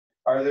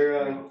Are there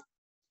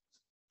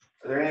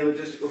any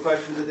logistical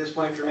questions at this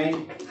point for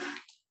me?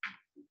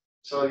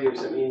 Some of you have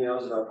sent me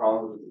emails about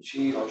problems with the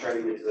sheet. I'll try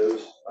to get to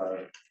those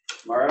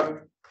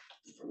tomorrow, or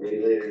maybe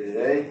later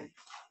today.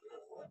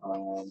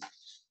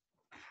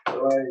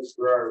 Otherwise,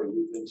 where are we?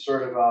 We've been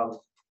sort of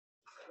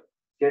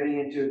getting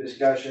into a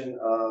discussion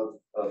of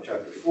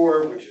chapter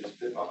 4, which is a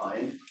bit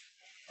behind.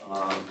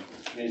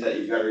 Which means that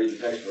you've got to read the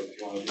textbook if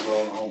you want to do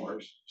well in the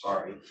homeworks.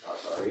 Sorry, not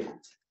sorry.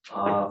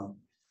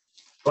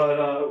 But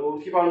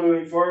we'll keep on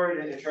moving forward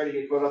and try to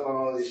get caught up on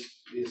all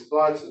these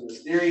thoughts and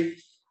this theory.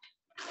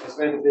 I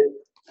spent a bit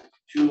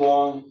too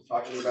long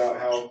talking about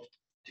how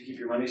to keep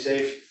your money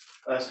safe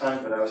last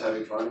time, but I was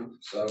having fun.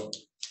 So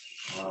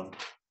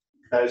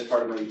that is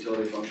part of my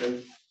utility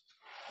function,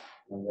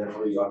 and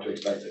therefore you ought to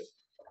expect it.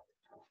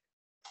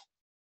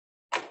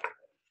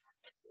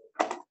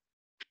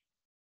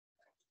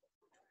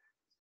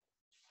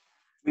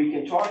 We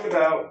can talk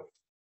about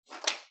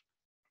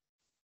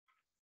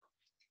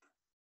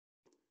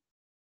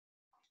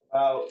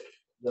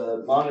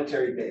the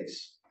monetary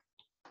base.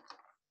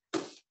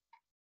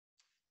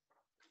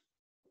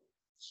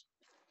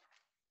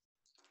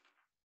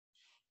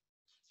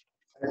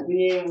 As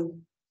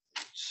being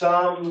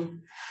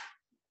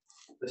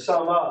the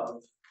sum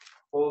of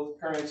both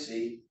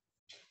currency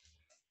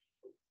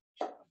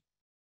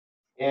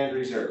and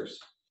reserves.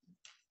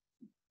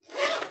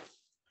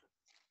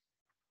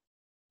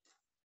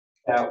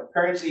 Now,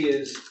 currency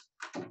is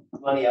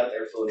money out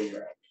there floating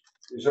around.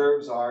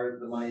 Reserves are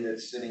the money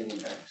that's sitting in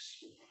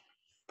banks.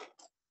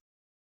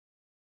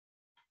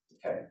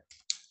 Okay.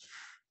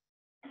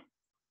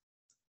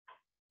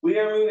 We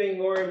are moving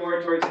more and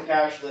more towards a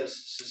cashless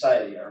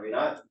society, are we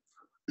not?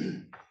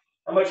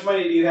 How much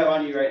money do you have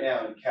on you right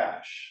now in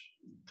cash?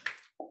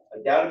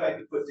 I doubt if I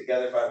could put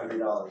together $500 in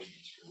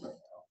this room right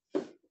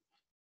now.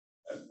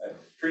 I'm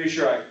pretty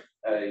sure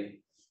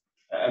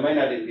I might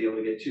not even be able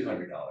to get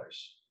 $200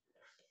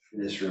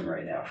 in this room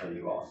right now from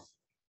you all.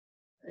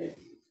 Right?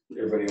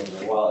 Everybody open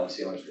their wallet and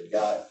see how much they've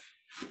got.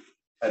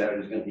 I know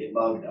it's going to get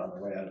mugged on the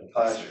way out of the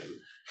classroom.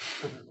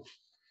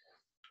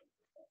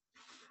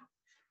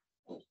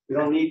 We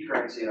don't need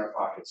currency in our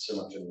pockets so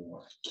much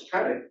anymore. It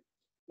kind of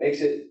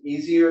makes it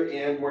easier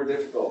and more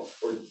difficult,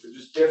 or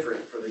just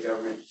different for the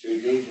government to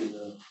engage in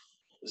the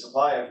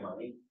supply of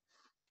money.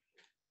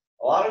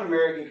 A lot of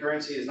American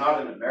currency is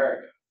not in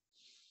America.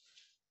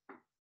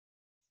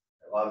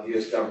 A lot of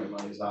US government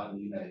money is not in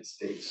the United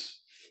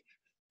States.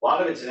 A lot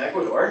of it's in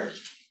Ecuador.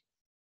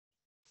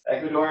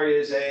 Ecuador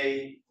is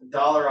a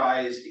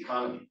dollarized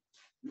economy.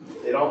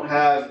 They don't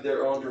have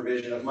their own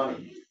provision of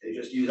money. They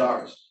just use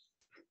ours.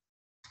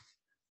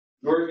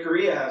 North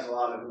Korea has a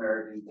lot of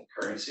American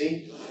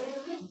currency.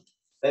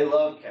 They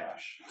love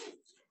cash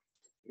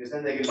because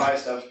then they can buy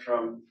stuff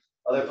from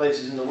other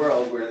places in the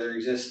world where there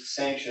exist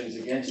sanctions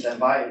against them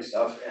buying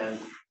stuff, and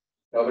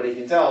nobody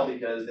can tell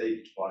because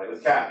they bought it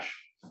with cash.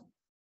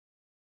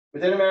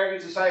 Within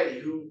American society,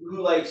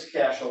 who likes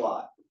cash a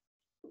lot?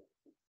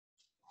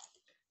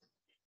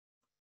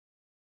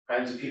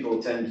 Kinds of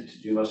people tend to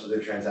do most of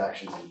their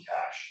transactions in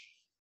cash.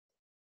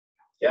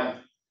 Yeah,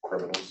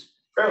 Criminals,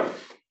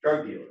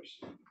 drug dealers.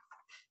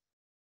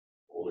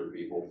 older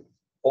people.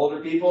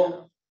 Older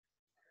people,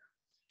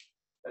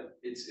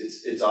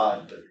 it's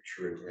odd, but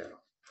true.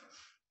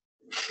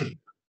 Yeah.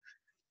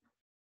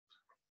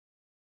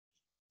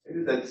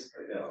 Maybe that's,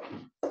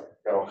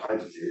 got all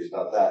kinds of theories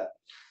about that.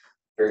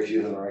 Very few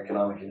of them are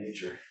economic in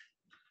nature.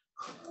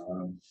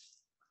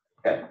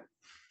 Okay.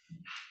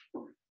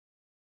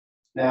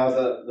 Now,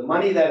 the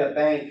money that a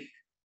bank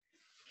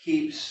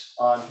keeps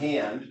on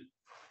hand,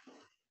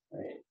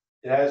 right,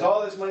 it has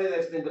all this money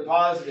that's been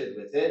deposited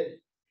with it.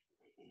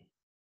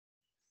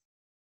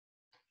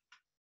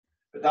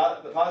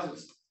 But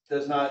deposits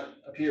does not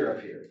appear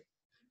up here.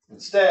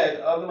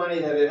 Instead of the money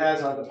that it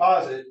has on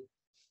deposit,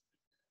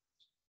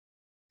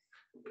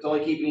 it's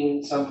only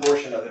keeping some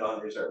portion of it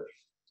on reserve.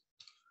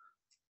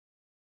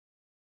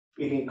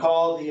 We can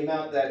call the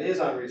amount that is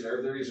on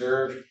reserve the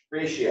reserve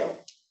ratio,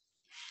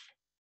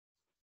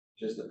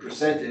 which is the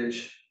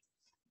percentage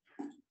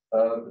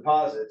of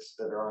deposits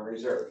that are on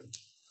reserve.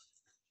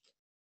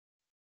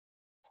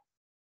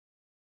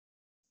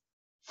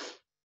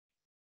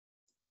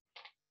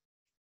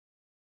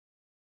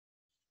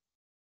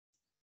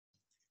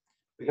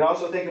 We can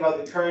also think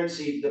about the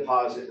currency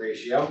deposit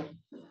ratio.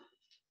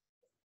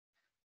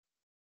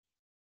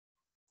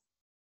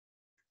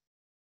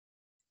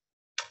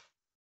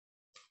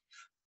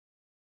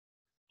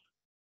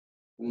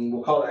 And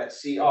we'll call that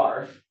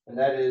CR, and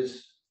that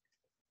is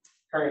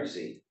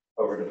currency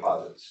over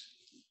deposits.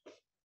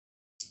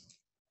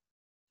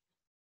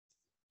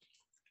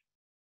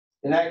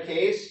 In that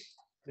case,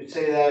 we'd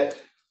say that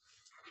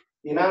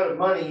the amount of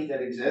money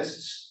that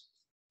exists,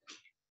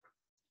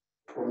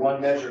 or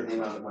one measure of the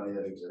amount of money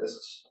that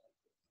exists,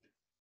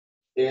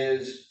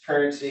 is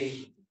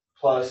currency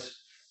plus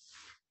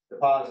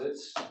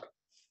deposits.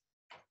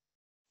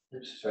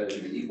 Oops, sorry, that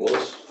should be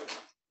equals.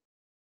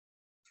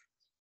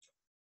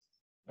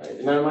 Right,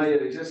 the amount of money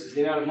that exists is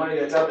the amount of money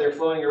that's out there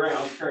flowing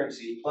around,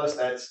 currency, plus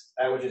that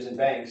which is in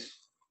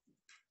banks,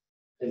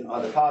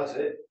 on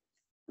deposit.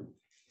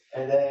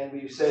 And then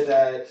we've said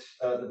that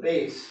the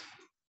base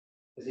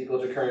is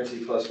equal to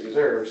currency plus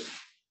reserves.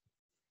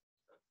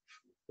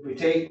 If we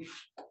take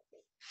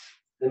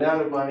the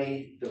amount of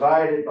money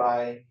divided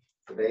by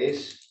the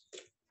base,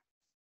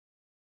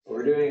 what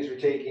we're doing is we're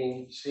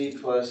taking C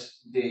plus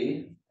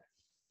D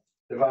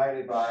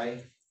divided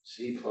by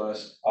C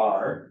plus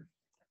R.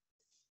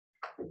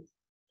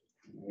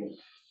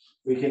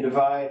 We can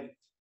divide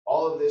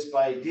all of this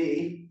by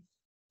D,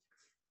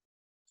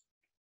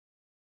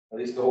 at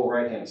least the whole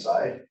right-hand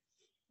side.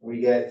 We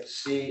get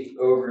C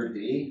over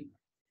D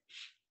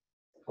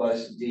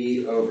plus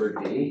D over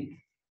D,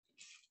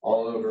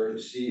 all over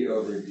C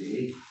over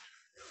D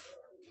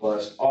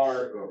plus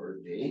R over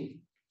D.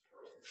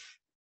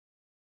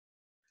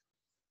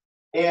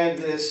 And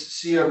this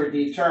C over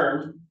D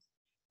term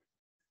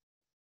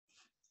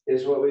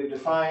is what we've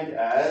defined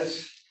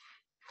as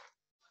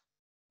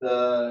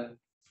the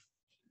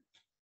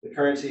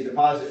currency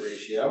deposit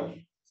ratio.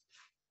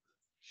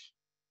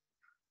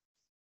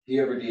 D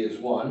over D is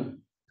 1.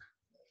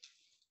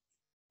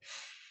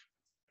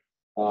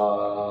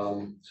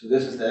 So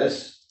this is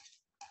this.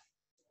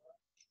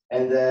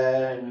 And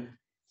then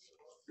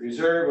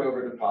reserve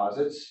over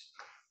deposits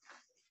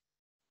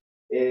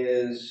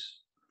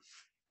is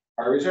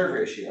our reserve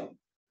ratio.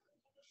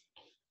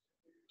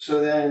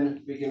 So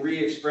then we can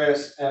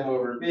re-express M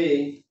over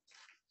B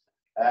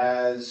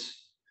as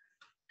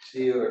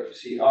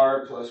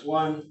CR plus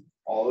 1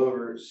 all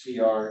over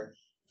CR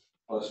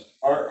plus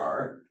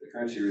RR, the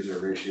currency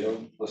reserve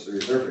ratio, plus the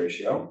reserve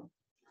ratio.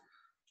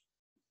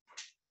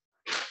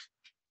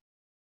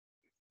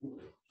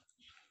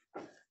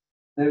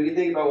 Then we can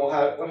think about,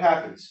 well, what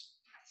happens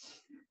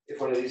if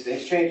one of these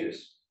things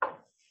changes?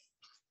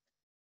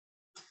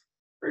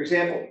 For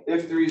example,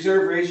 if the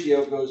reserve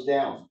ratio goes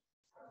down,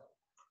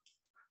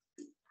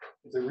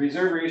 if the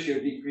reserve ratio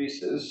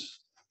decreases,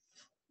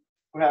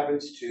 what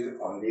happens to the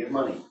quantity of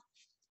money?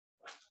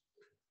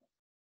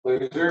 The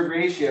reserve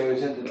ratio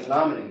is in the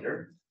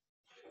denominator,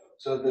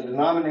 so the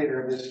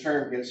denominator of this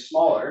term gets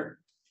smaller,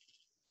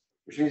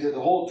 which means that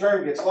the whole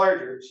term gets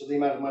larger, so the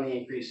amount of money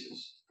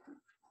increases.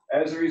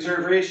 As the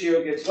reserve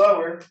ratio gets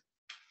lower,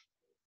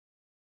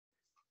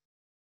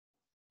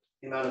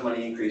 the amount of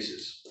money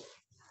increases.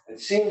 It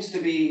seems to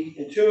be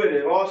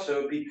intuitive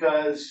also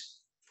because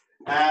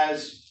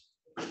as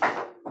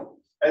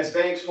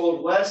banks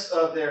hold less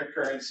of their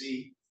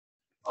currency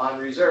on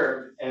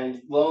reserve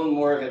and loan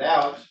more of it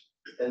out,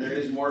 then there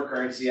is more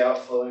currency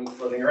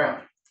floating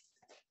around.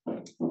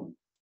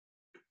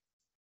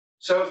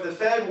 So if the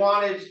Fed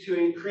wanted to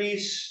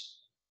increase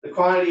the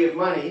quantity of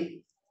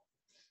money,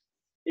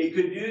 it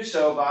could do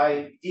so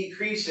by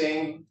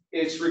decreasing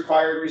its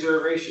required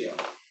reserve ratio.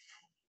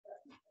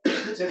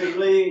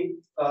 Typically,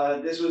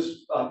 this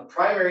was a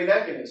primary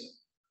mechanism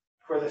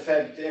for the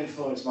Fed to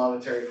influence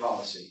monetary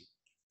policy.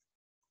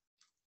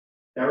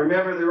 Now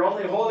remember, they're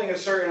only holding a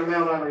certain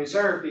amount on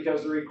reserve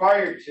because they're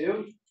required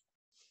to,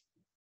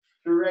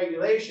 through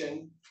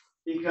regulation,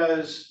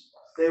 because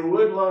they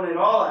would loan it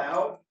all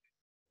out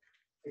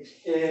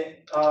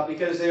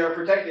because they are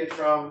protected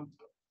from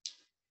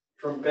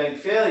bank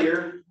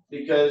failure,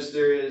 because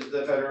there is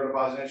the Federal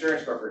Deposit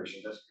Insurance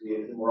Corporation that's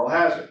created the moral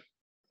hazard.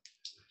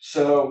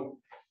 So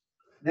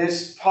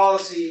this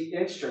policy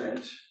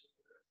instrument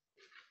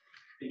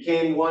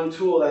became one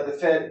tool that the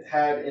Fed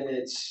had in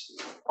its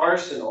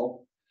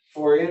arsenal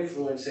for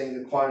influencing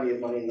the quantity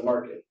of money in the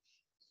market.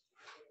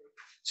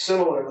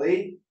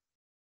 Similarly,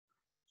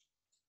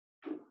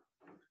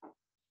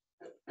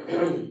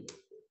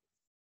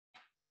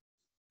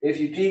 if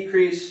you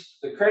decrease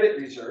the credit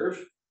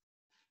reserve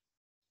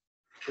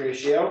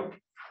ratio,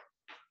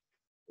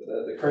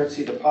 the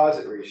currency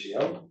deposit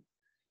ratio,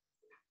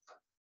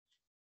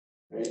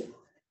 right,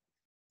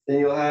 then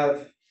you'll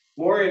have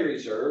more in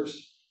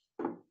reserves,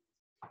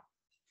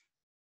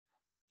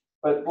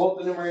 but both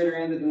the numerator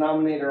and the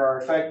denominator are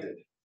affected.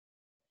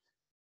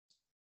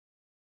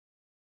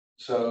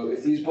 So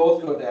if these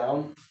both go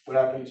down, what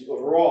happens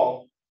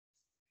overall?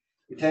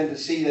 We tend to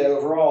see that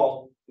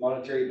overall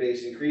monetary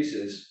base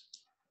increases.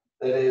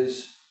 That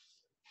is,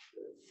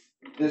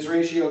 this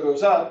ratio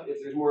goes up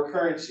if there's more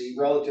currency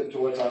relative to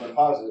what's on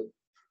deposit.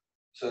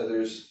 So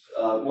there's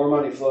more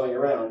money flowing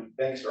around.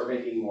 Banks are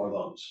making more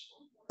loans.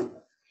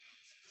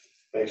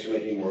 Banks are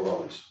making more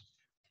loans.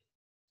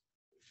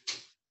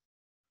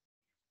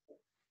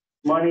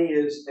 Money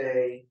is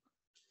a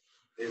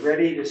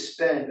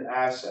ready-to-spend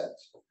asset.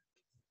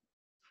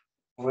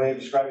 The way of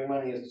describing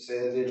money is to say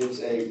that it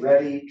is a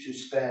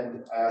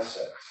ready-to-spend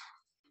asset.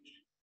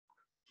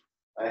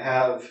 I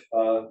have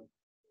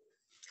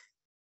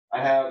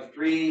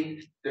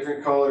 3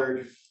 different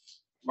colored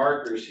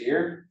markers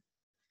here.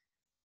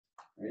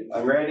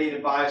 I'm ready to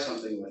buy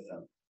something with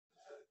them.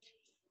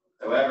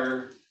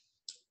 However,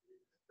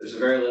 there's a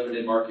very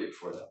limited market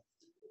for them.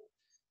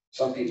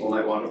 Some people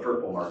might want a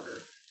purple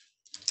marker,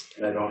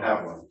 and I don't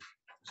have one.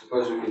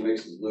 Suppose we can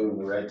mix the blue and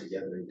the red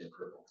together and get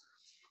purple,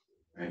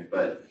 right?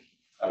 But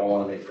I don't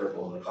want to make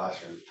purple in the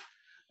classroom.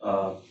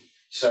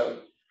 So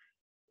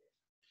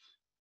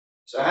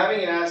So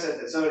having an asset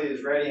that somebody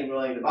is ready and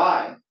willing to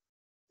buy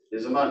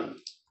is a money.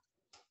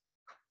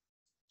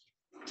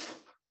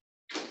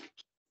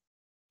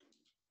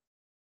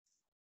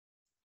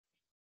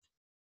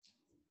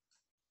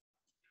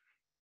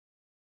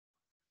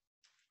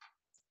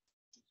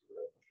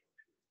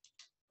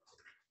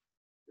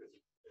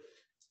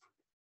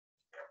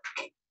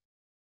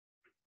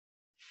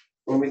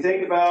 When we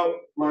think about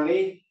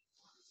money,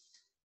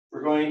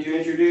 we're going to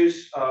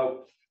introduce a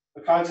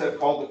concept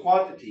called the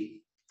quantity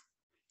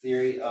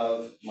theory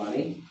of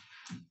money.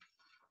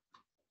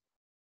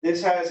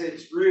 This has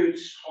its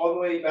roots all the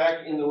way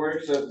back in the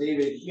works of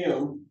David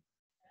Hume.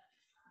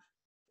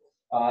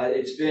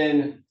 It's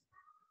been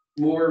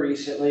more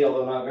recently,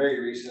 although not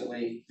very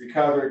recently,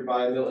 recovered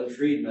by Milton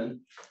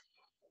Friedman.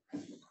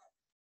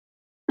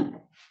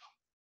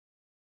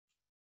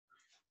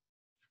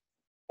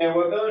 And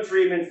what Milton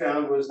Friedman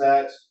found was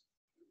that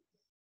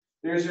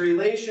there's a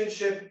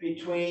relationship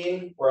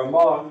between or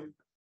among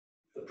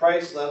the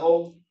price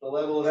level, the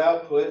level of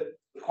output,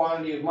 the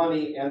quantity of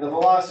money, and the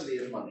velocity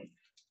of money.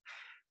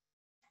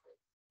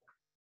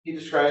 He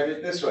described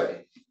it this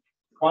way.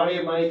 The quantity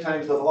of money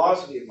times the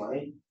velocity of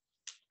money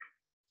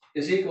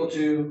is equal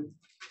to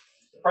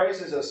the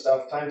prices of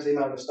stuff times the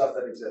amount of stuff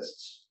that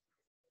exists.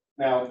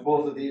 Now,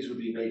 both of these would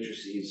be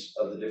matrices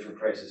of the different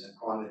prices and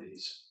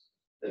quantities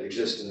that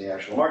exist in the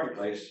actual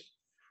marketplace.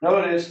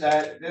 Notice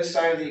that this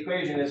side of the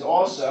equation is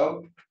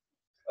also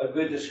a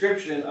good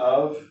description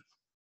of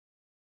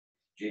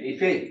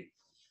GDP.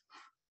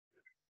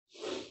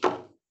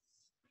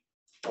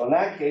 Well, in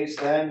that case,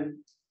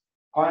 then,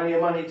 quantity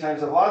of money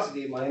times the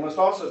velocity of money must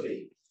also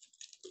be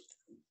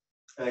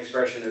an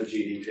expression of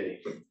GDP.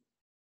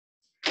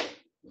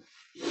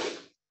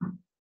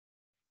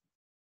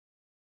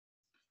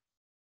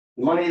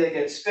 The money that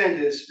gets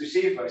spent is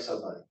received by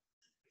somebody.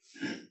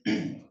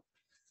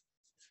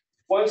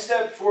 One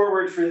step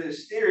forward for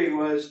this theory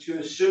was to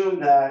assume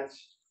that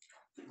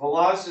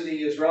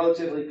velocity is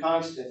relatively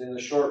constant in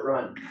the short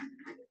run.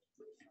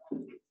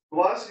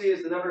 Velocity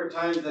is the number of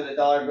times that a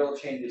dollar bill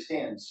changes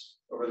hands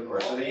over the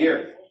course of a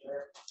year.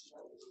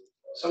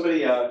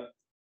 Somebody,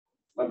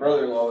 my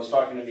brother-in-law was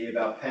talking to me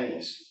about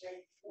pennies.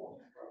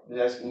 He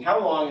was asking,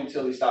 how long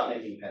until we stop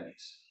making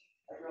pennies?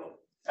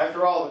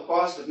 After all, the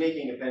cost of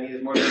making a penny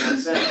is more than 1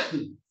 cent.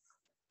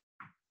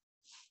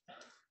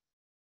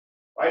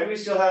 Why do we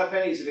still have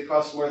pennies if it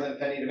costs more than a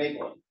penny to make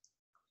one?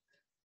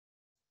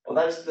 Well,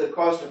 that's the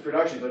cost of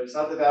production, but it's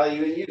not the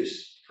value in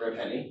use for a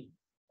penny.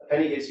 A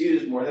penny gets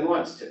used more than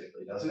once,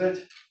 typically, doesn't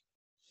it?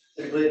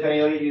 Typically, a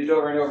penny will get used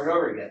over and over and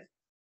over again.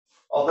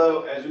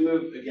 Although, as we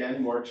move,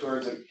 again, more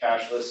towards a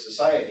cashless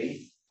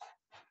society,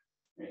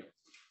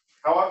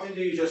 how often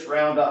do you just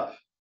round up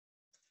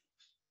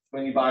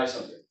when you buy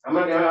something? How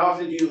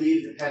often do you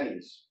leave the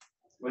pennies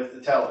with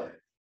the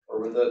teller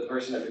or with the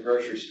person at the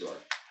grocery store?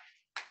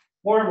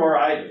 More and more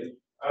I do.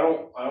 I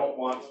don't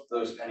want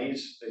those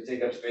pennies. They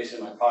take up space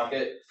in my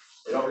pocket.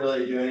 They don't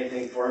really do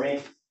anything for me.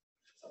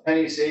 A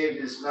penny saved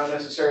is not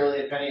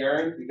necessarily a penny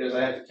earned because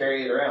I have to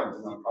carry it around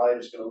and I'm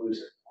probably just going to lose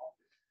it.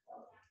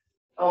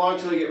 How long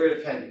till we get rid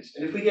of pennies?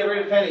 And if we get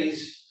rid of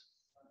pennies,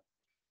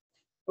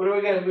 what are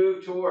we going to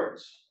move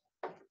towards?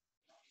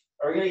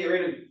 Are we going to get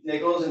rid of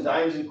nickels and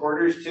dimes and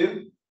quarters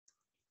too?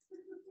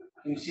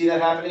 Can you see that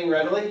happening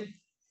readily?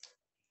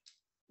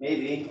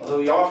 Maybe, although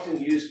we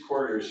often use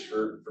quarters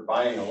for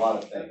buying a lot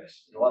of things.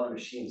 There's a lot of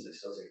machines that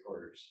still take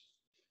quarters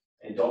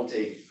and don't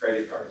take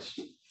credit cards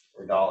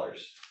or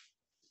dollars.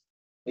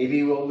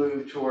 Maybe we'll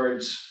move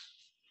towards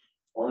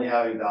only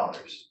having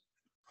dollars.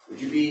 Would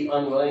you be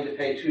unwilling to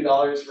pay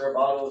 $2 for a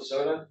bottle of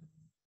soda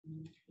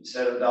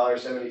instead of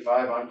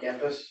 $1.75 on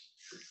campus?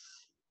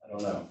 I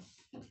don't know.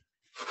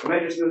 We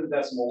might just move the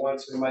decimal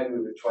once, we might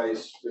move it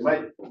twice, we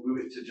might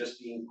move it to just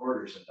being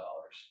quarters of dollars.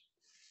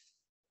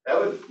 That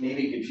would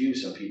maybe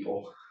confuse some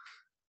people.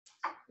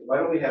 Why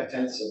don't we have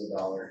tenths of a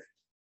dollar?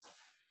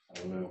 I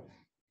don't know.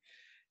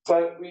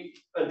 But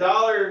a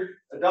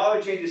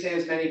dollar changes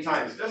hands many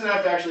times. It doesn't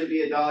have to actually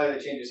be a dollar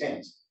that changes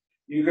hands.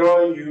 You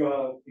go and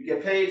you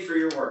get paid for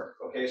your work.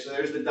 Okay, so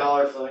there's the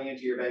dollar flowing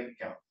into your bank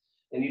account.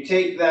 And you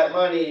take that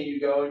money and you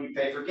go and you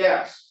pay for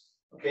gas.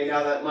 Okay,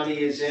 now that money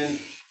is in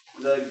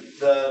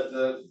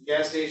the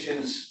gas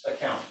station's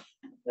account.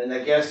 Then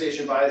that gas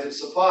station buys its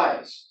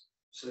supplies.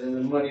 So then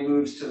the money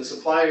moves to the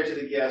supplier to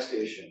the gas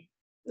station.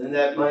 Then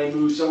that money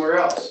moves somewhere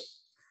else.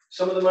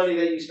 Some of the money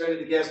that you spend at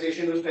the gas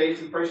station was paid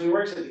to the person who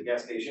works at the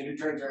gas station who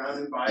turns around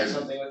and buys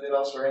something with it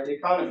elsewhere in the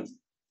economy.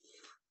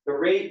 The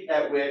rate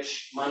at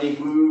which money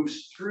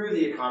moves through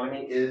the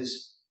economy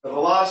is the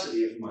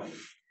velocity of money.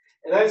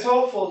 And that's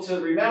helpful to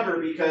remember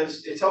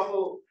because it's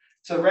helpful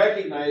to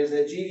recognize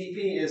that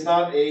GDP is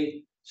not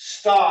a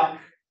stock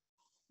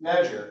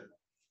measure,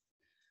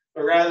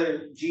 but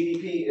rather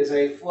GDP is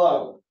a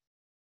flow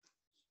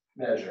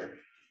measure.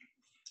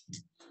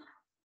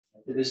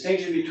 The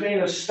distinction between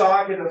a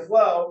stock and a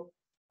flow,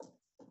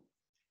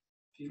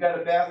 if you've got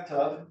a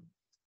bathtub,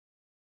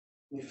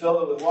 you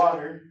fill it with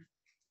water,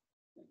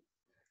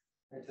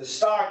 the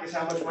stock is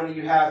how much money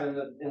you have in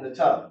the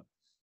tub.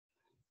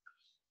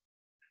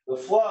 The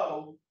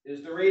flow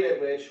is the rate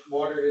at which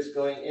water is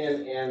going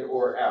in and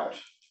or out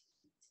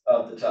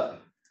of the tub.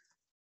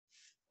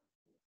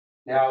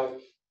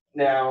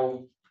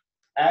 Now,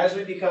 as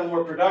we become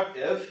more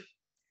productive,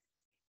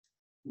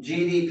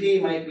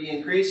 GDP might be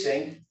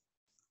increasing,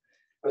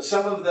 but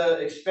some of the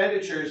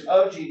expenditures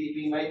of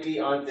GDP might be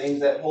on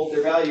things that hold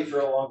their value for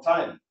a long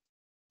time.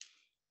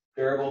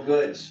 Durable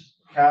goods,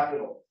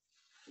 capital,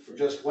 or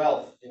just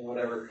wealth in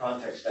whatever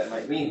context that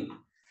might mean.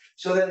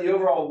 So then the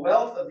overall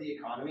wealth of the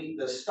economy,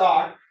 the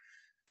stock,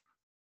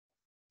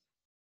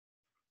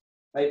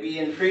 might be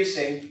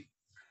increasing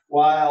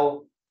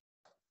while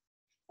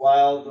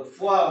the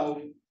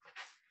flow,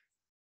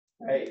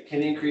 right,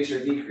 can increase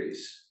or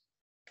decrease.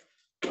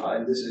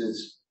 And this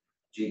is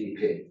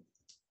GDP.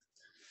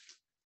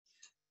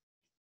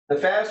 The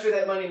faster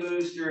that money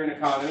moves through an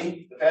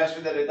economy, the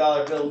faster that a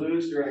dollar bill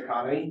moves through an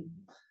economy,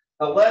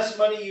 the less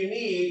money you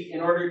need in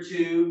order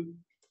to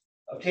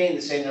obtain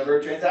the same number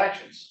of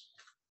transactions.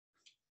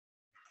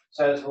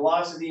 So as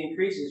velocity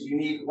increases, you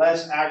need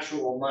less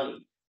actual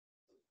money,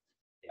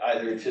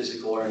 either in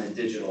physical or in a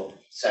digital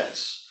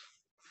sense.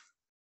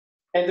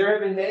 And there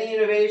have been many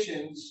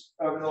innovations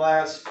over the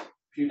last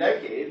few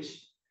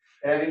decades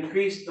that have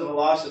increased the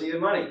velocity of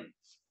money.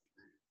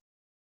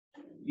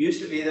 It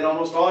used to be that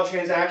almost all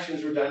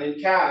transactions were done in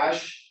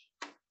cash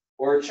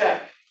or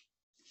check.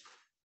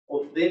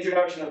 Well, the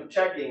introduction of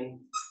checking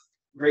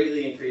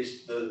greatly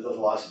increased the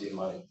velocity of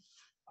money.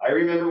 I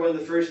remember when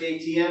the first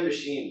ATM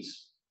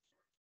machines,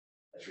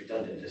 that's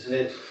redundant, isn't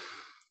it?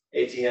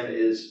 ATM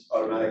is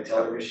automatic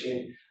teller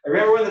machine. I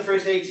remember when the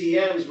first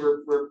ATMs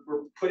were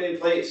put in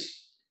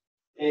place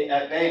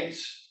at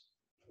banks.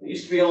 It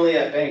used to be only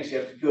at banks. You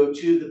have to go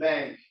to the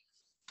bank,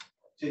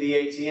 to the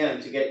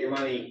ATM to get your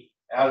money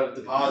out of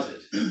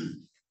deposit.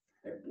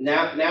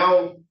 Now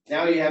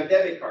you have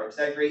debit cards.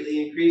 That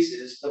greatly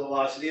increases the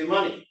velocity of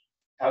money,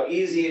 how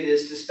easy it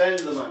is to spend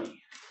the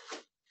money.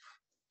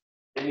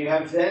 And you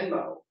have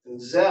Venmo and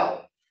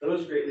Zelle.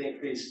 Those greatly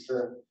increase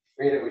the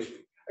rate at which.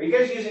 Are you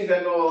guys using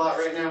Venmo a lot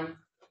right now?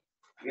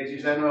 You guys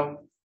use Venmo?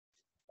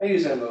 I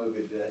use Venmo a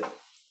good bit.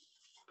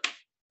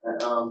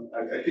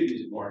 I could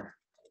use it more.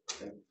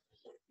 Okay.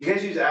 You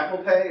guys use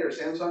Apple Pay or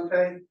Samsung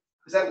Pay?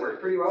 Does that work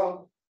pretty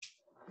well?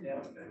 Yeah,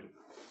 okay.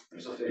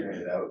 I'm still figuring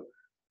it out.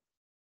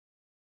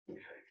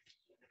 Okay.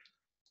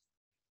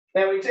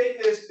 Now we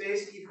take this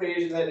basic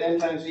equation that n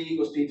times v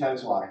equals p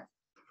times y.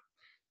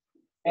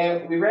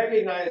 And we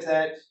recognize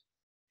that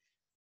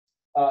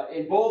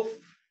in both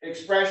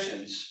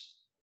expressions,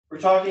 we're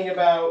talking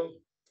about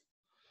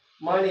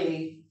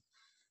money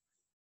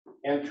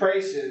and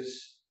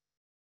prices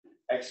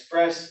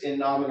expressed in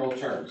nominal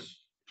terms.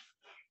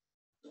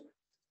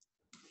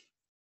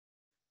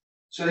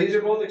 So these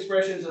are both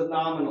expressions of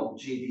nominal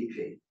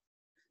GDP.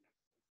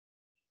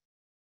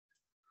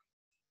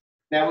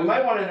 Now we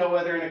might want to know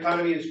whether an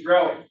economy is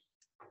growing.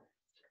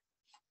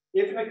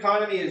 If an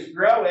economy is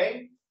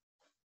growing,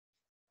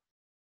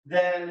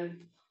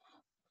 then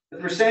the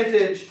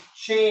percentage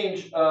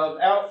change of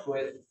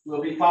output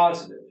will be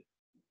positive.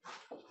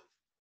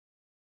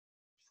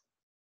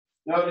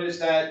 Notice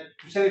that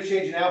percentage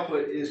change in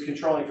output is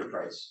controlling for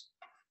price.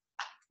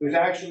 There's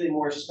actually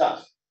more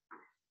stuff.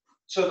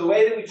 So the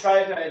way that we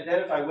try to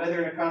identify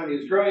whether an economy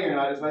is growing or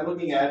not is by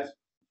looking at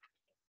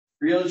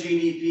real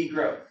GDP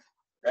growth,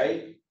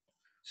 right?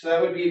 So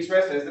that would be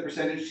expressed as the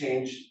percentage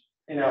change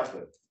in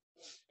output.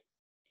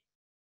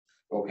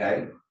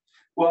 Okay.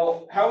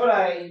 Well, how would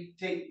I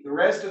take the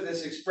rest of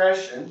this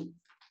expression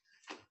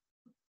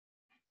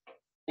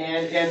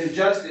and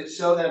adjust it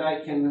so that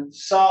I can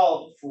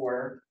solve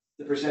for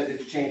the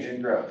percentage change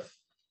in growth?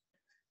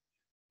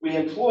 We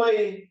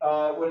employ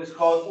what is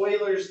called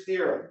Euler's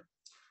theorem.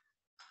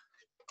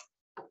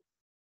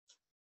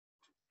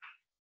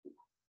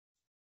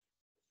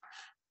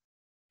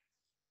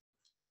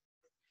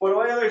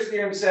 What Euler's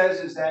theorem says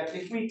is that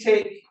if we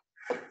take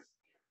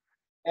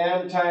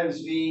m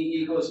times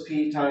v equals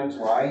p times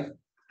y,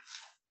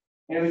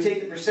 and we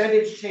take the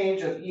percentage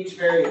change of each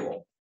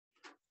variable,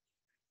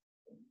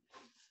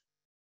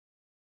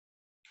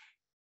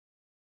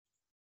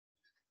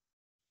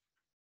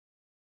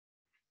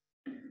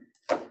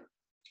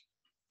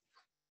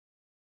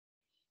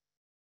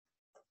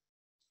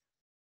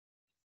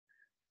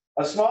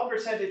 a small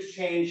percentage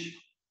change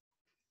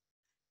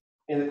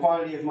in the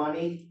quantity of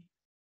money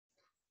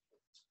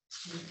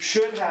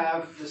should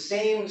have the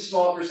same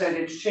small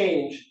percentage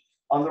change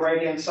on the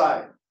right-hand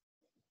side.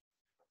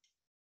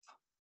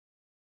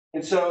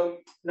 And so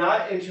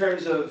not in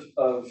terms of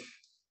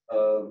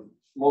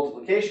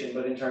multiplication,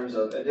 but in terms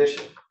of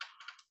addition.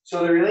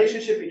 So the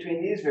relationship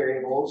between these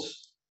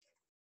variables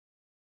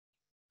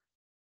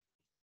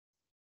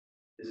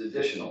is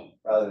additional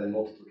rather than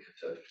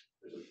multiplicative.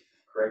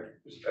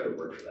 There's a better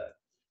word for that.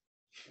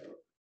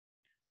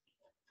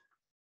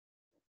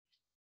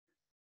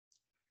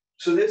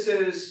 So this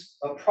is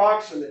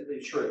approximately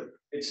true.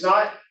 It's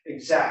not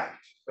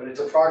exact, but it's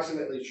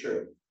approximately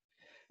true.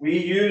 We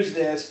use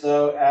this,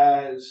 though,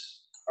 as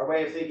our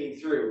way of thinking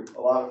through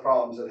a lot of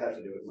problems that have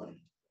to do with money.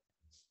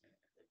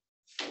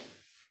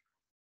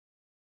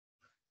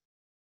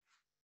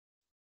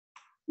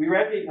 we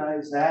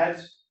recognize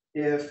that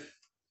if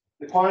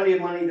the quantity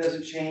of money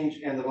doesn't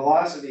change and the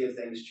velocity of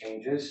things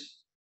changes,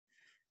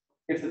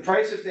 if the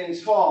price of things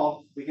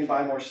fall, we can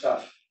buy more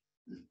stuff.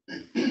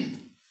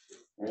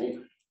 Right?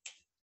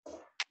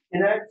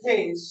 In that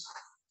case,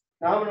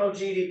 nominal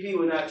GDP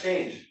would not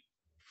change,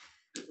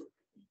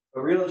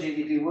 but real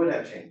GDP would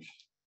have changed.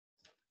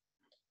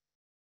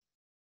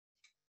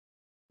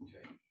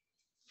 Okay.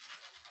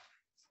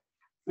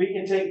 We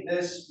can take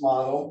this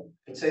model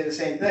and say the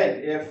same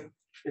thing.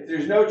 If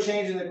there's no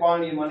change in the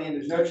quantity of money and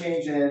there's no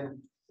change in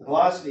the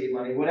velocity of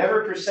money,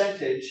 whatever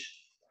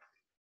percentage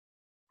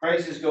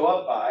prices go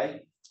up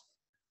by,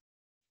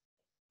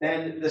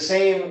 then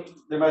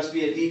there must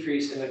be a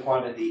decrease in the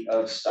quantity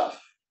of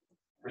stuff,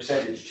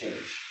 percentage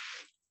change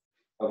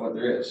of what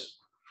there is,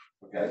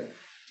 okay?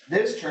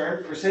 This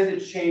term,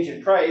 percentage change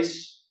in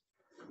price,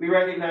 we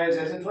recognize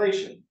as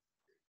inflation.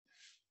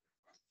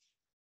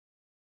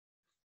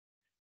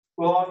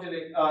 We'll often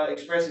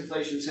express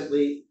inflation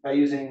simply by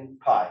using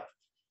pi,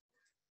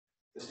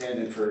 the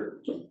standard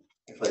for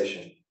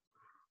inflation.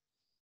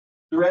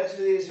 The rest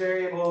of these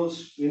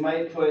variables, we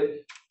might put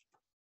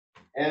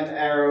M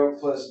arrow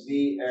plus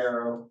V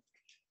arrow.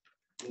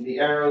 And the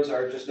arrows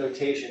are just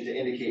notation to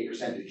indicate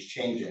percentage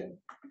change in.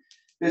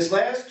 This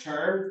last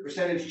term,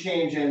 percentage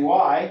change in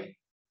Y,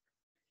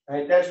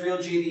 right, that's real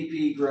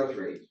GDP growth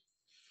rate.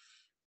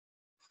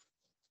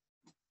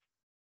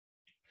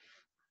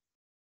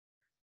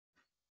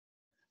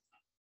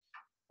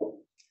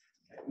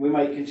 We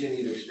might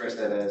continue to express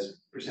that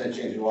as percentage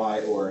change in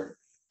Y or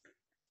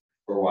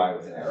Y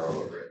with an arrow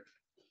over it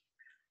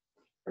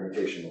for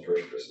notational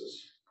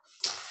purposes.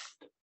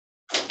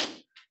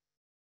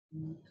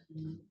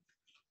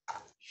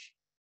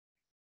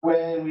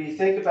 When we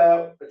think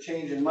about a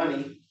change in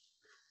money,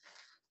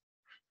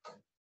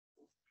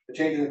 a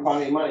change in the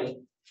quantity of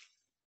money,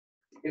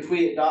 if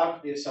we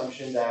adopt the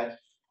assumption that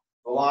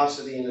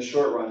velocity in the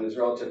short run is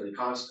relatively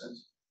constant,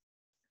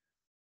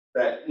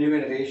 that new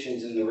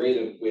innovations in the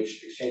rate of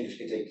which exchanges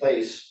can take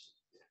place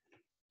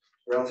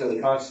are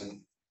relatively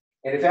constant,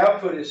 and if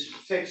output is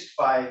fixed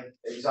by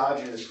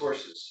exogenous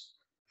forces,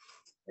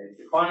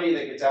 the quantity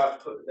that gets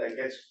output, that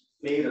gets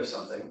made of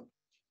something,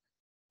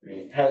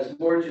 has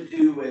more to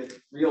do with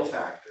real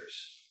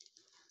factors,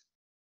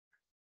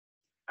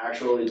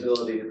 actual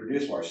ability to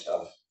produce more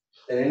stuff,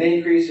 then an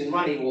increase in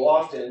money will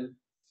often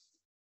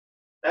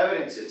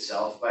evidence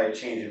itself by a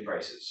change in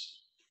prices.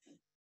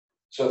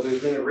 So if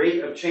there's been a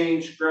rate of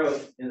change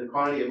growth in the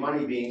quantity of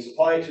money being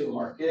supplied to a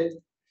market,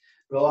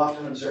 we'll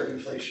often observe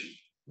inflation.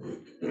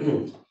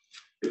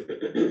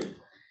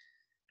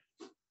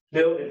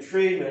 Milton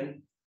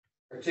Friedman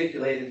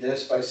articulated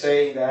this by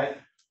saying that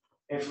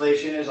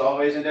inflation is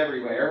always and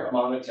everywhere a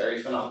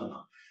monetary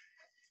phenomenon.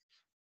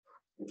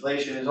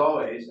 Inflation is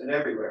always and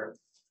everywhere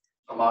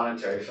a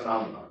monetary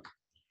phenomenon.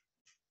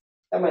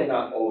 That might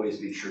not always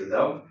be true,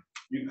 though.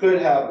 You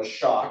could have a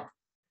shock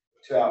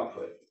to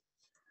output,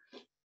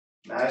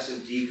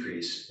 massive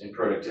decrease in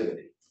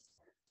productivity.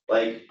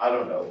 Like, I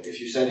don't know, if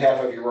you send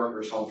half of your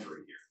workers home for a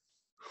year,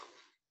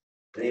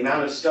 the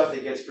amount of stuff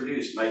that gets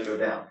produced might go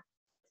down.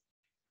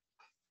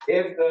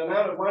 If the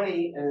amount of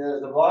money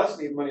and the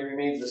velocity of money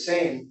remains the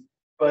same,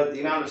 but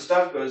the amount of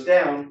stuff goes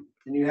down,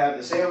 and you have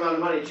the same amount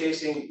of money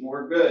chasing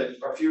more goods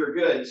or fewer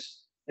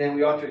goods, then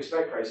we ought to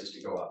expect prices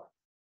to go up.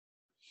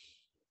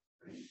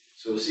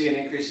 So we'll see an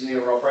increase in the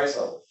overall price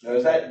level. Now,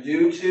 is that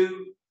due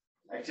to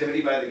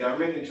activity by the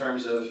government in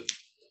terms of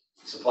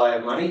supply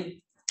of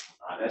money?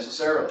 Not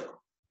necessarily.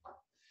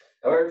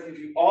 However, if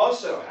you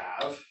also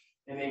have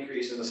an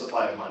increase in the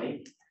supply of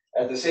money,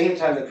 at the same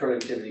time that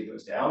productivity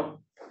goes down,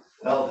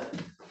 well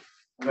then,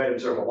 you might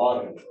observe a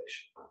lot of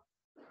inflation,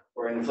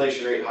 or an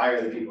inflation rate higher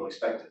than people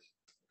expected.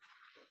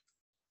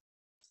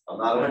 I'm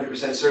not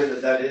 100% certain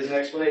that that is an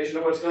explanation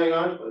of what's going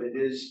on, but it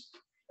is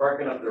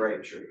barking up the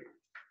right tree.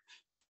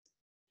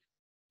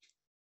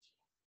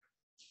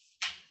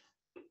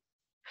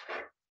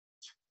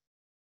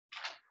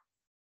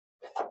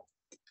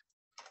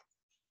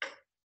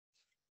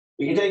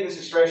 We can take this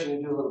expression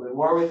and do a little bit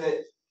more with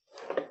it.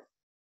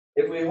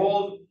 If we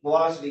hold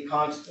velocity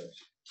constant,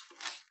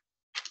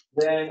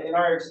 then in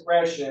our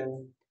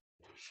expression,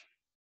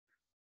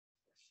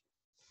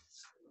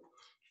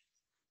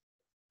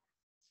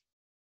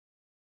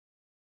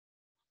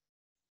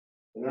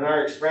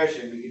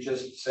 we could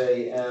just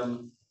say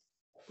m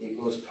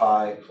equals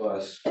pi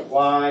plus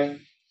y.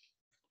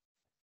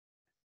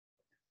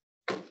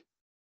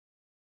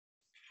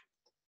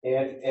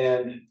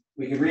 And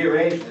we could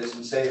rearrange this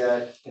and say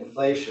that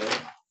inflation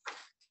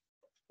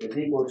is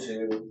equal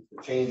to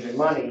the change in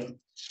money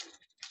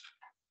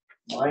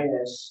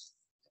minus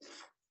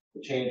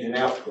the change in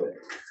output.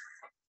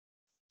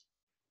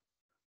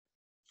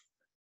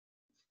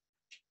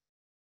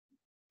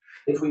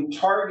 If we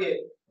target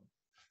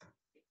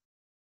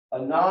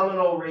a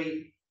nominal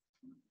rate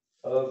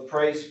of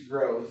price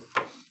growth,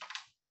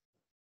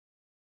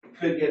 we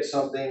could get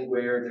something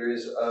where there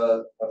is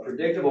a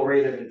predictable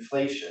rate of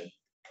inflation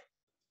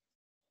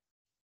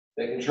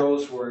that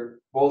controls for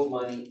both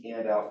money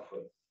and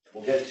output.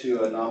 We'll get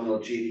to a nominal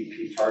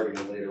GDP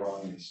targeting later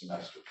on in the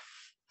semester.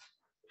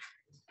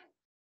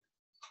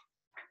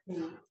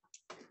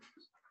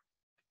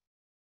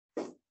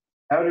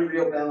 How do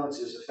real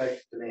balances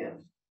affect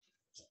demand?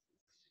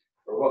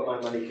 Or what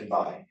my money can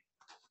buy?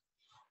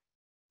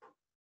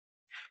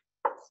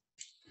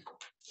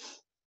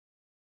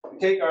 We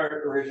take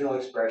our original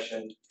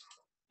expression,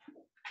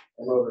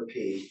 M over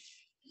P.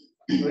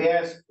 We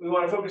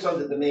want to focus on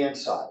the demand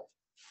side.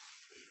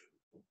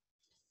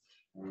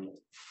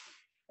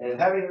 And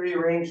having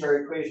rearranged our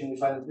equation, we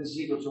find that this is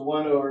equal to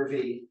 1 over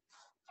V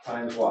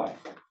times Y.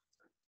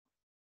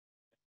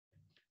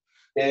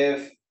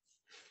 If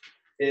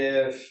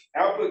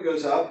output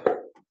goes up,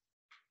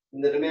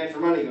 then the demand for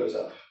money goes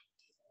up.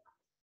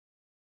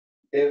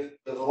 If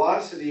the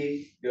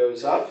velocity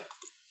goes up,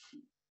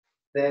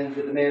 then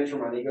the demand for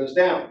money goes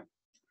down,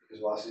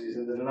 because velocity is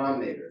in the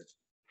denominator.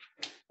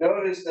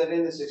 Notice that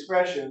in this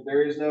expression,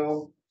 there is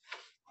no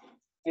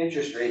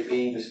interest rate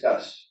being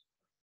discussed.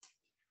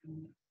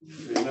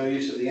 There's no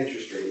use of the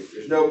interest rate.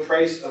 There's no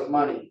price of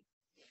money.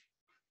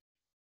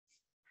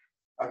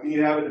 How can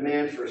you have a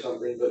demand for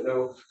something but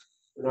no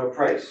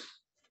price?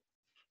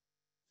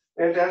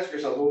 You have to ask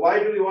yourself, well,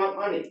 why do we want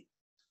money?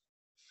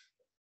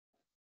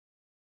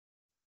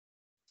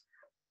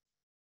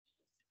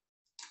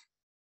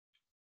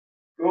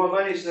 We want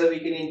money so that we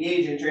can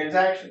engage in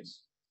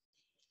transactions.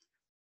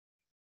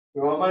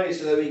 We want money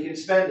so that we can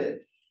spend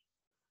it.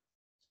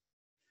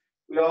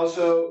 We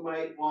also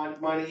might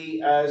want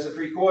money as a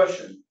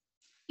precaution.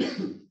 We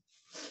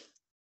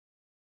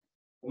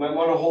might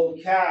want to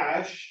hold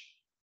cash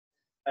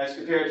as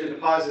compared to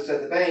deposits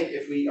at the bank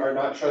if we are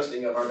not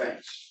trusting of our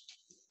banks.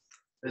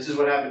 This is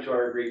what happened to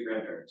our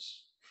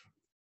great-grandparents.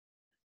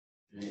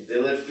 They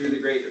lived through the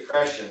Great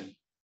Depression.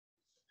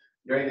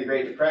 During the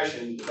Great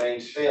Depression, the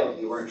banks failed,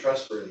 they weren't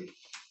trustworthy.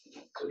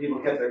 So people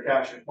kept their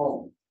cash at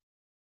home,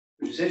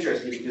 which is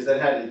interesting because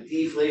that had a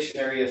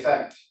deflationary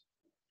effect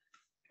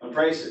on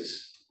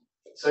prices,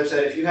 such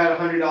that if you had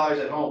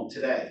 $100 at home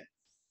today,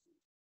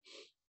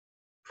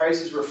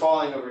 prices were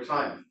falling over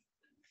time,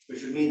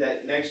 which would mean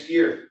that next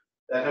year,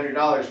 that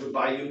 $100 would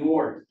buy you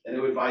more than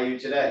it would buy you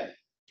today,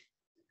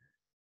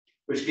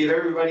 which gave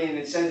everybody an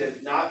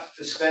incentive not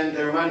to spend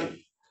their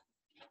money.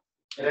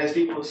 And as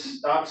people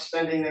stopped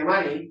spending their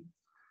money,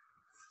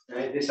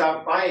 right, they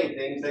stopped buying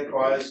things that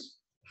caused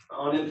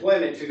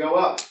unemployment to go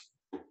up.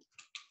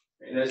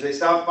 And as they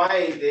stopped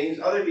buying things,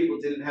 other people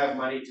didn't have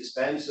money to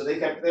spend, so they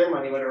kept their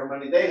money, whatever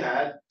money they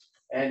had.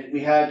 And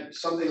we had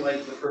something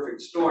like the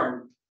perfect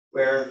storm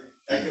where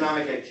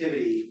economic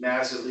activity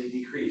massively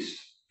decreased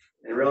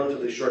in a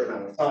relatively short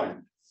amount of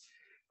time.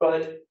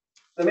 But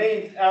the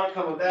main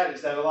outcome of that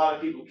is that a lot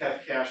of people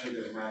kept cash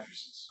under their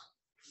mattresses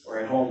or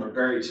at home or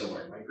buried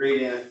somewhere. My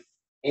great aunt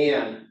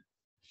Anne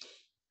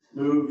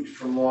moved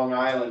from Long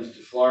Island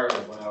to Florida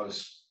when I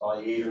was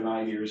probably 8 or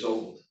 9 years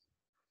old.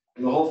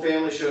 And the whole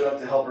family showed up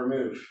to help her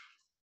move.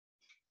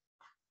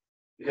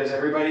 Because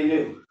everybody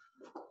knew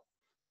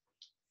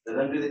that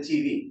under the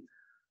TV,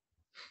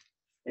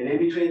 and in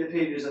between the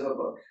pages of a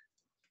book,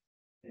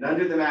 and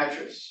under the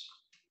mattress,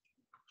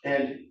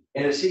 and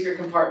in a secret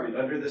compartment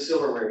under the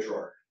silverware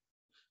drawer,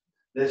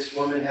 this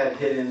woman had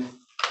hidden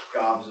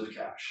gobs of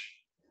cash.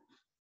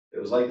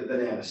 It was like the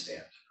banana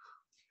stand.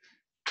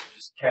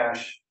 Just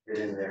cash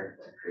hidden there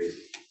like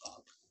crazy.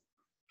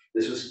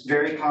 This was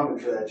very common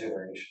for that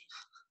generation.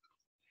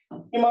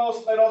 You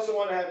might also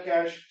want to have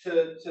cash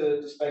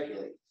to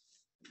speculate.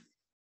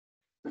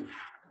 Right,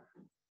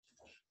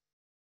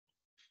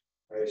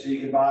 so you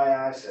can buy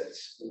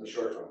assets in the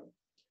short run.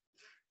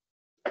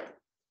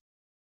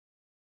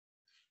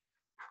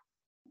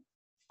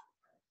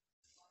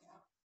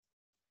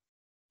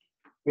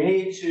 We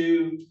need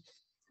to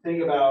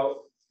think about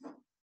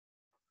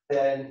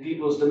then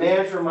people's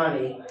demand for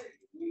money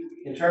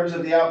in terms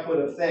of the output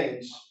of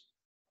things.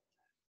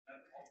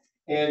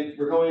 And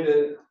we're going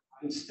to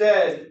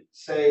instead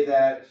say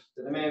that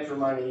the demand for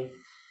money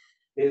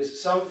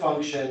is some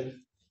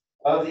function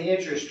of the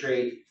interest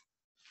rate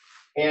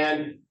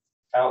and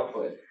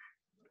output.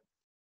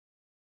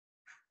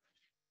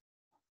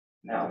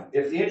 Now,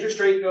 if the interest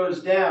rate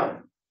goes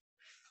down,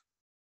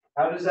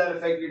 how does that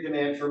affect your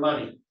demand for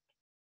money?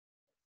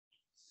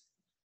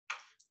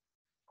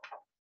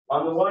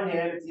 On the one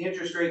hand, if the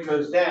interest rate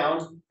goes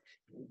down,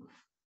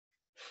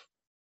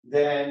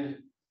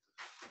 then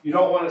you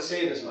don't want to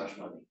save as much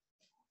money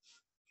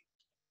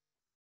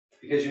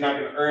because you're not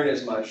going to earn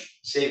as much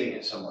saving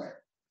it somewhere.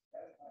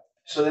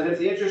 So then if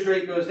the interest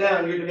rate goes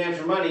down, your demand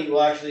for money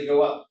will actually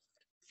go up.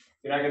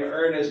 You're not going to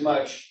earn as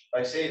much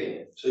by saving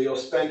it. So you'll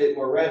spend it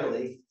more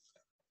readily.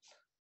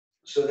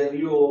 So then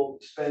you will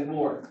spend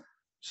more.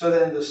 So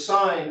then the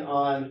sign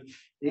on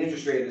the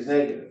interest rate is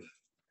negative.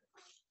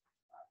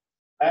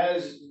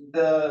 As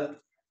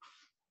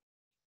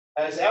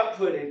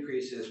output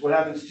increases, what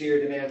happens to your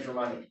demand for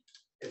money?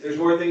 If there's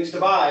more things to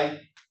buy,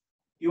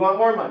 you want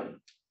more money.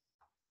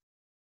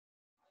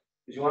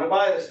 Because you want to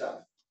buy the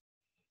stuff.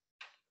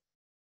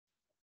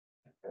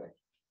 Okay.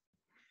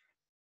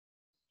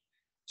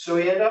 So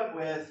we end up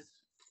with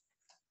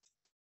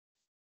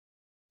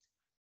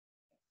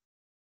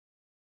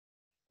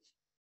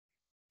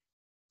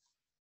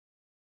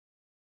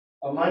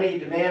a money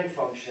demand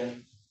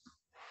function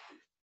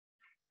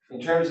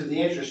in terms of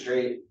the interest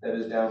rate that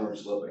is downward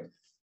sloping.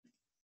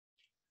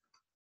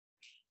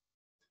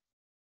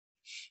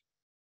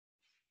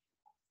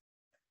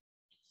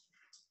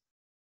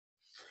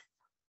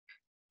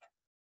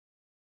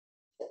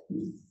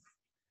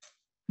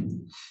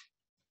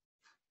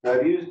 Now,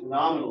 I've used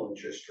nominal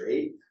interest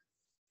rate.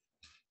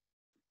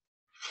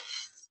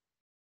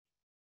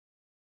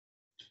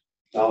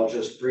 I'll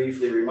just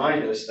briefly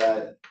remind us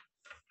that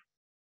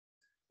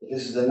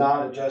this is the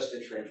not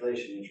adjusted for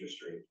inflation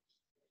interest rate.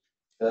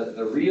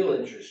 The real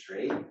interest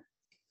rate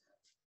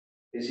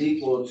is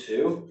equal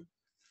to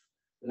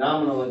the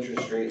nominal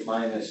interest rate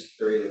minus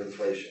the rate of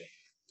inflation.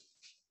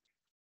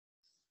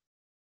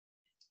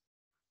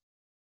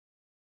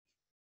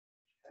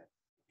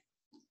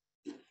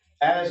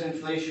 As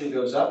inflation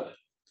goes up,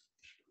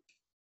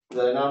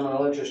 the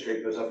nominal interest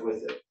rate goes up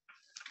with it.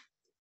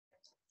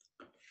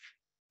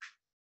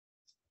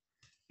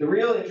 The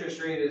real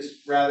interest rate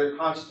is rather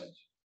constant.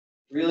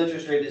 Real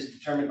interest rate is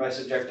determined by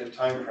subjective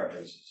time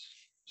preferences.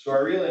 So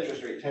our real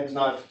interest rate tends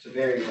not to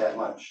vary that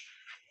much.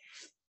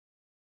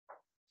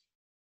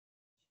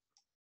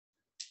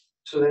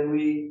 So then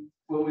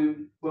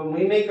when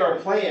we make our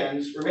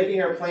plans, we're making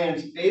our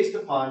plans based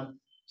upon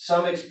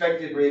some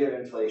expected rate of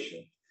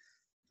inflation.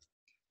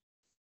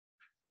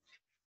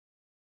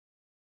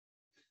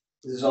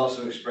 This is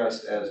also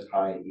expressed as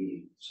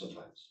IE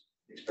sometimes,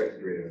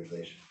 expected rate of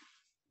inflation.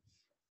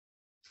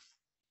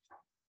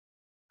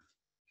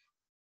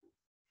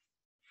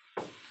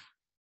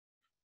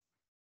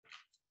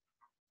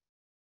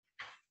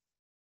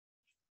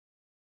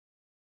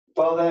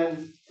 Well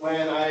then,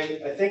 when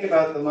I think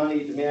about the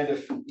money demand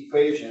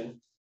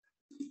equation,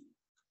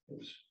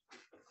 oops.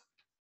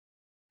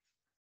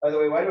 By the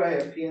way, why do I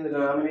have P in the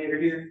denominator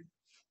here?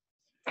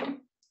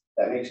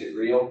 That makes it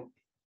real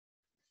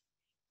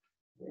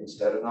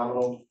instead of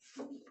nominal.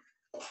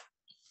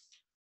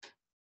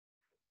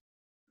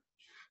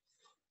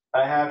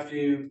 I have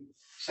to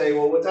say,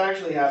 well, what's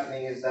actually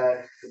happening is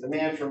that the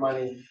demand for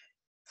money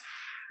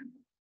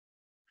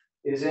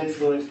is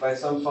influenced by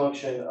some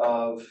function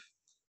of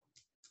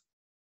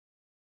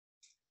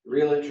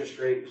real interest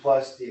rate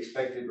plus the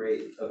expected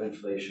rate of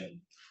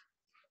inflation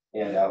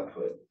and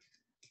output.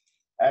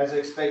 As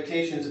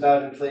expectations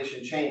about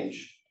inflation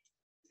change,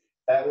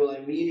 that will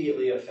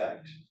immediately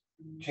affect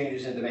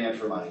changes in demand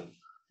for money.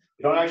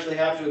 You don't actually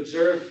have to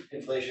observe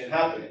inflation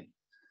happening.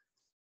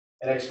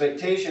 An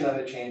expectation of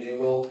it changing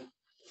will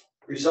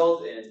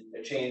result in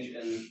a change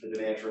in the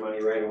demand for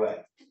money right away.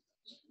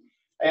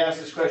 I asked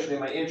this question in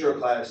my intro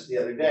class the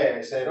other day.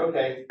 I said,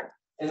 okay,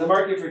 in the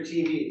market for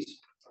TVs,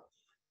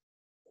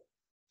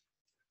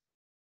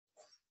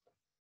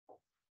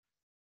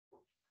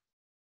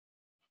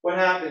 what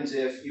happens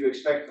if you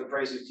expect the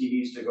price of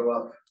TVs to go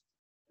up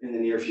in the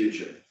near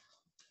future?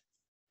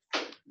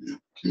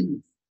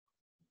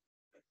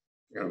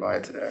 You're gonna buy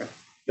it today.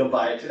 You'll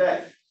buy it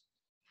today.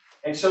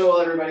 And so will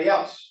everybody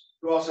else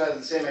who also has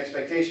the same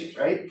expectations,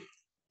 right?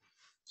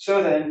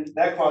 So then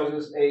that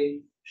causes a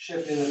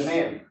shift in the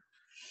demand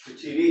for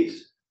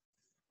TVs.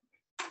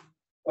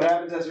 What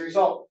happens as a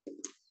result?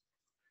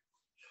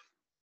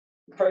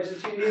 The price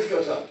of TVs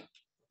goes up.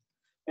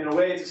 In a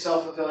way, it's a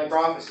self-fulfilling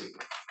prophecy,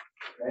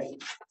 right?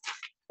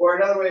 Or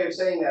another way of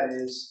saying that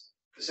is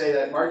to say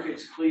that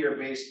markets clear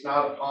based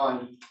not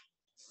upon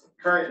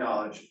current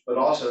knowledge, but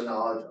also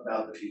knowledge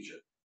about the future.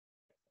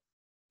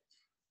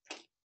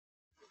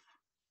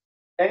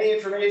 Any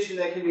information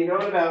that can be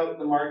known about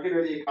the market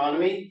or the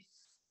economy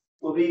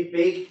will be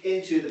baked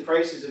into the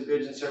prices of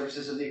goods and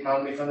services of the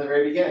economy from the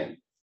very beginning.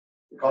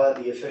 We call that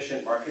the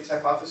efficient markets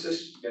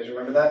hypothesis. You guys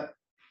remember that?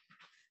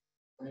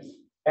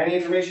 Any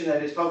information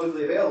that is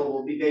publicly available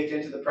will be baked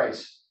into the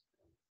price.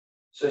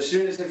 So as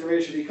soon as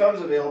information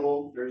becomes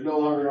available, there's no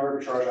longer an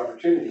arbitrage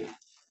opportunity.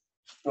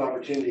 No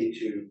opportunity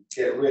to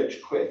get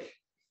rich quick.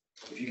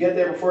 If you get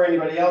there before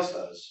anybody else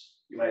does,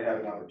 you might have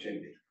an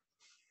opportunity.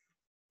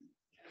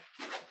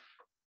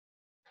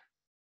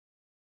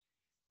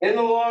 In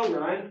the long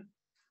run,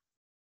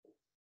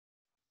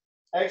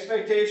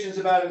 expectations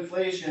about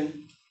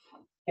inflation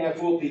can't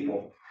fool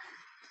people.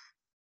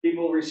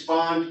 People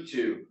respond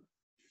to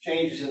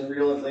changes in the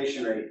real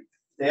inflation rate.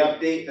 They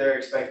update their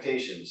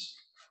expectations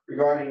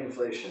regarding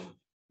inflation.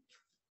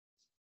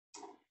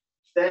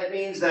 That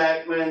means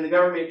that when the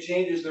government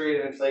changes the rate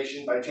of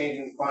inflation by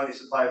changing the quantity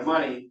supply of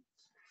money,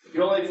 you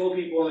can only fool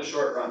people in the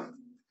short run.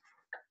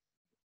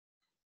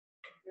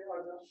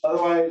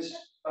 Otherwise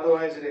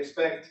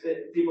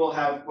people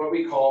have what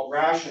we call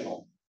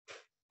rational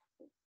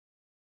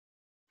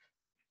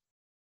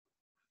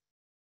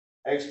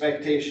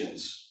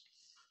expectations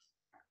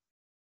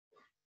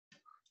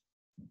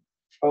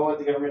of what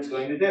the government's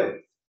going to do.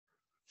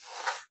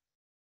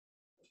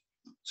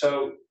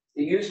 So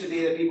it used to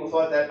be that people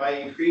thought that by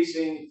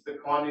increasing the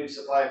quantity of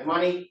supply of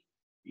money,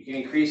 you can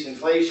increase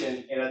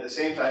inflation and at the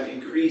same time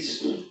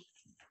increase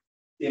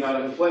the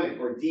amount of employment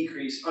or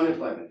decrease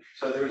unemployment.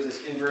 So there was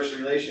this inverse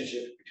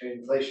relationship between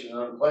inflation and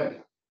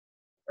unemployment.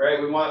 All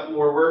right, we want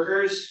more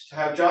workers to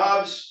have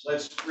jobs,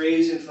 let's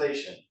raise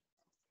inflation.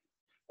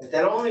 But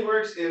that only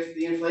works if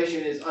the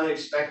inflation is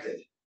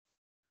unexpected,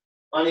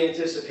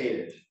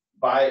 unanticipated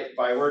by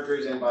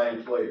workers and by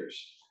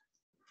employers.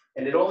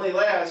 And it only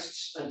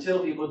lasts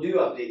until people do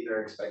update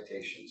their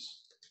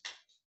expectations.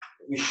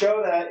 We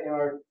show that in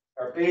our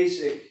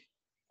basic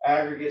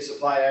aggregate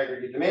supply,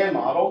 aggregate demand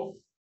model.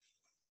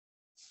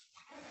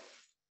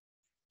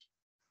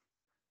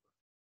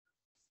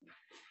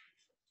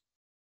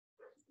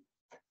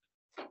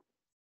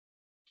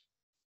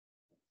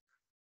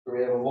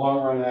 We have a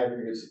long run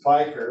aggregate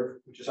supply curve,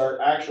 which is our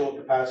actual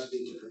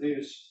capacity to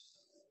produce,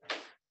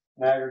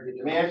 an aggregate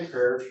demand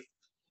curve,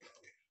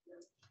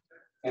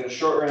 and a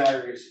short run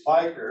aggregate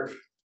supply curve.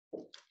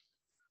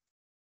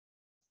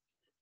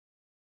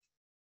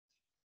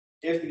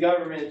 If the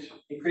government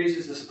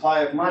increases the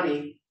supply of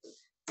money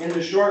in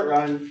the short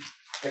run,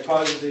 that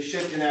causes a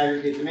shift in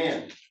aggregate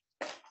demand.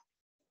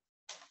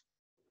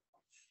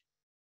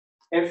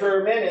 And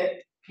for a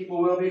minute, people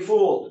will be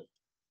fooled.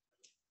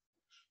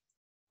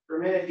 For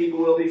a minute, people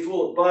will be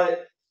fooled,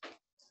 but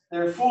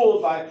they're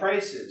fooled by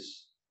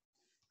prices.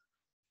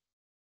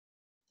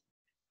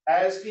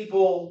 As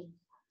people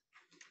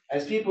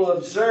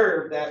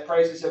observe that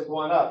prices have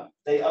gone up,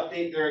 they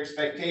update their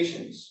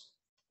expectations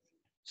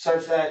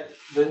such that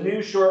the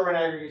new short run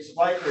aggregate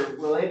supply curve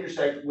will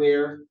intersect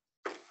where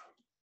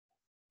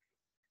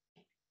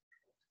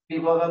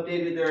people have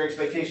updated their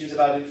expectations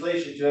about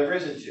inflation to have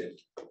risen to.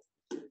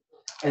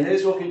 And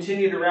this will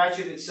continue to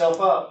ratchet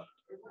itself up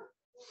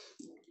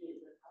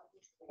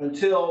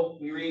until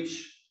we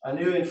reach a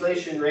new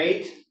inflation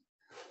rate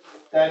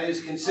that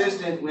is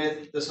consistent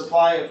with the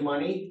supply of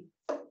money.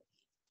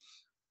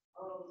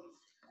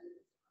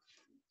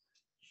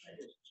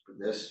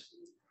 This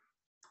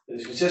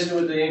is consistent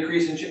with the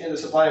increase in the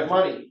supply of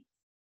money.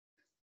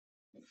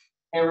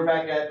 And we're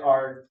back at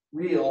our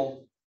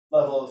real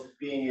level of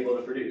being able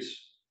to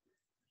produce.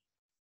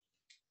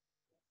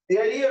 The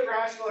idea of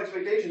rational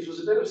expectations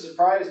was a bit of a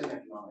surprise in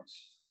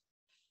economics,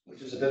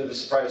 which is a bit of a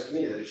surprise to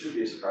me that it should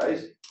be a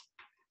surprise.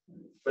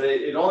 But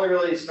it only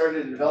really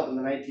started to develop in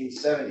the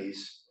 1970s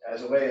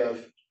as a way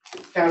of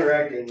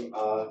counteracting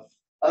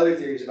other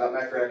theories about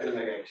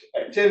macroeconomic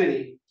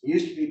activity. It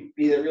used to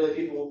be that really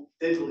people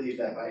did believe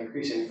that by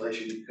increasing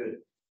inflation you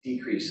could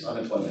decrease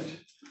unemployment.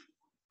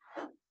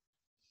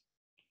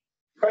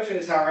 The question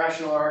is, how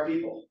rational are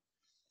people?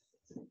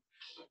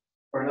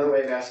 Or another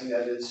way of asking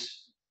that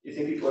is, do you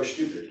think people are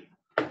stupid?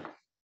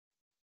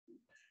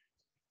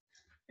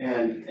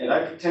 And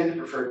I tend to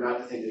prefer not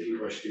to think that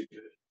people are stupid.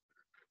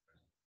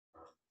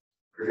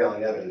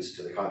 Prevailing evidence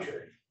to the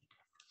contrary.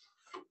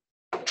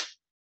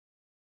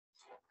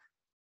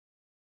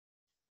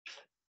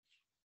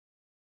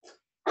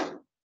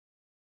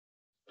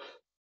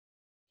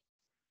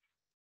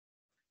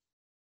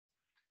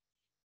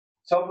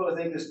 It's helpful to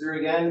think this through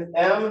again.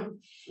 M,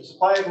 the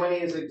supply of money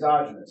is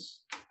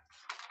exogenous.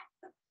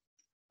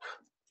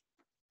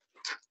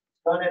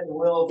 Done at the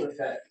will of the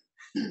Fed,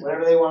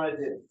 whatever they want to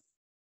do.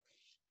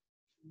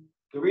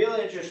 The real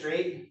interest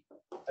rate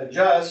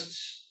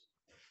adjusts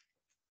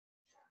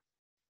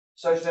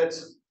such that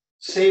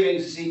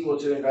savings is equal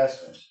to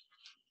investment.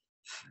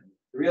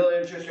 The real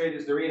interest rate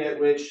is the rate at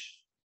which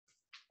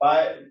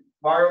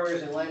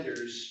borrowers and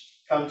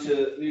lenders come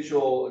to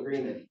mutual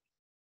agreement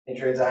in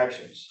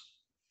transactions.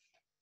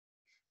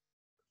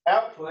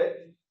 Output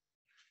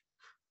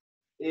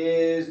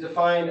is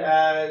defined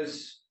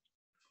as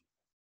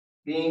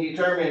being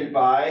determined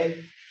by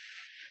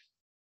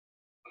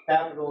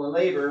capital and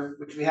labor,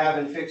 which we have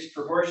in fixed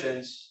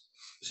proportions.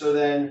 So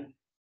then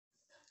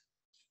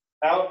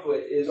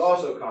output is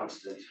also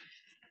constant.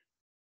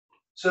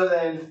 So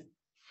then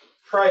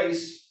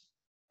price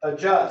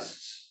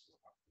adjusts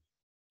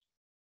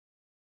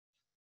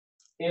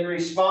in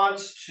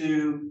response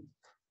to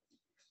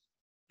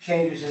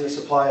changes in the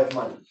supply of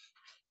money,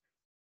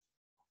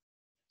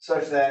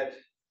 such that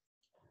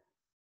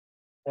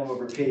M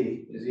over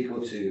P is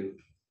equal to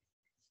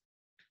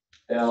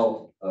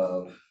L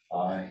of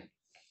I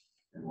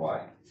and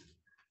Y,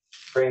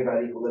 bringing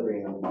about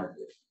equilibrium on the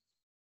market.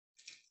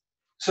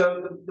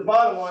 So the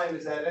bottom line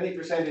is that any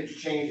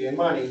percentage change in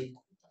money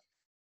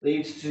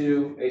leads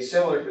to a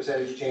similar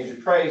percentage change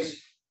in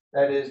price.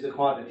 That is the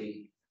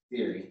quantity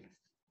theory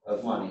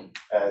of money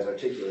as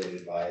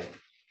articulated by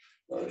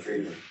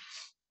Friedman.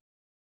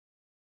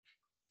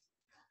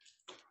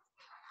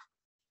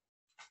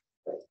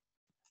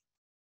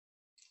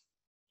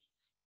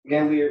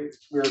 Again,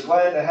 we're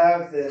glad to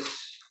have this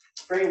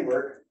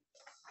framework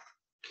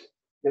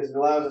because it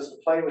allows us to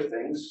play with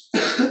things.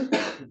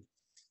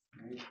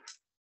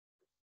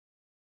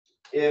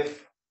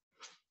 If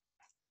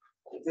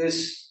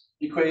this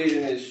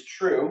equation is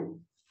true,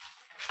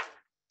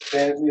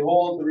 then if we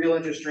hold the real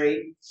interest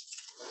rate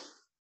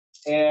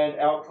and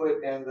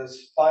output and the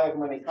supply of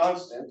money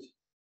constant,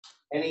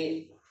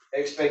 any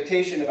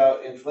expectation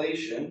about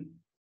inflation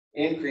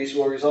increase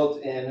will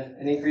result in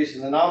an increase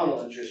in the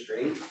nominal interest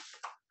rate,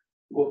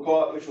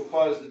 which will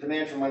cause the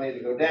demand for money to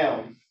go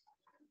down.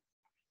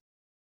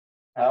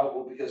 How?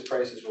 Well, because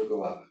prices will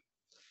go up.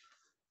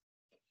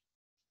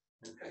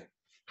 Okay.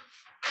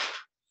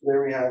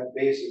 There we have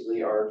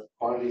basically our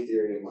quantity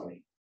theory of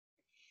money.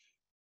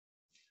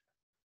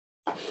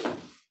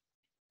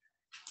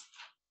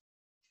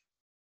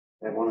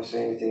 I want to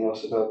say anything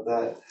else about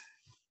that?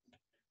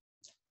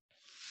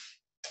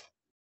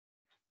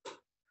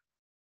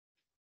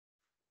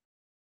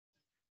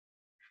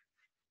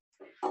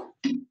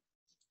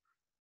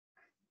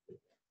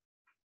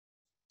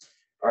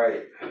 All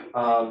right,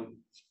 I'm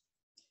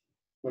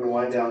gonna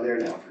wind down there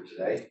now for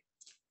today.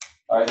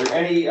 Are there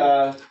any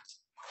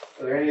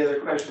other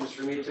questions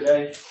for me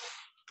today?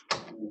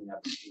 I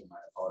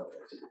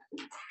apologize.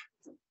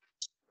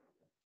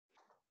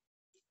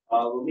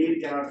 We'll meet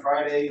again on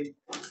Friday,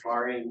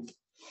 barring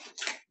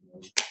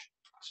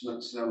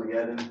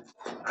Snowmageddon.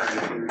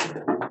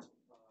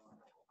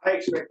 I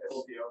expect that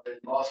we'll be open.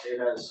 Ball State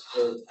has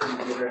a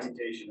pretty good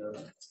reputation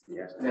of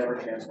never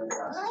canceling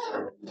classes.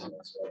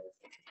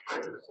 I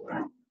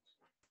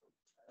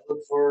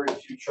look forward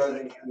to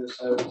trudging through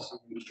this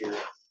each year.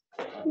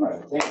 All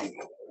right, thank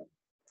you.